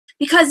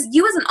because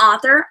you as an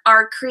author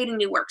are creating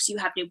new works. You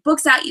have new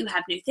books out, you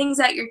have new things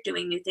out, you're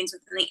doing new things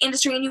within the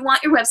industry, and you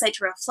want your website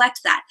to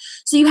reflect that.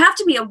 So you have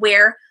to be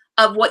aware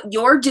of what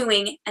you're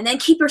doing and then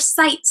keep your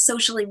site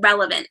socially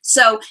relevant.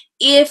 So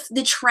if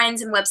the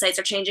trends in websites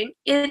are changing,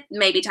 it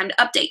may be time to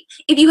update.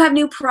 If you have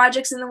new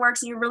projects in the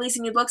works and you're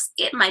releasing new books,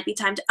 it might be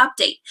time to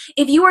update.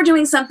 If you are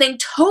doing something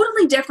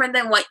totally different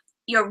than what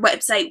your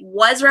website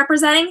was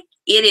representing,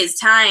 it is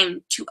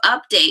time to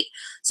update.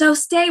 So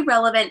stay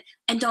relevant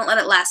and don't let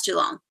it last too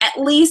long. At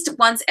least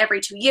once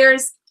every 2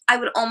 years. I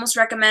would almost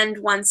recommend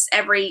once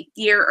every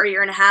year or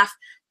year and a half,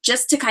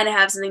 just to kind of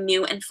have something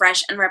new and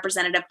fresh and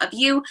representative of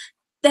you.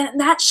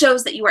 That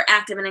shows that you are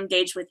active and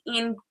engaged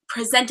in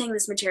presenting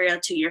this material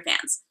to your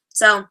fans.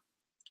 So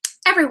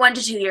every 1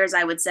 to 2 years,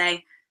 I would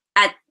say,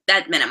 at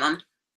minimum.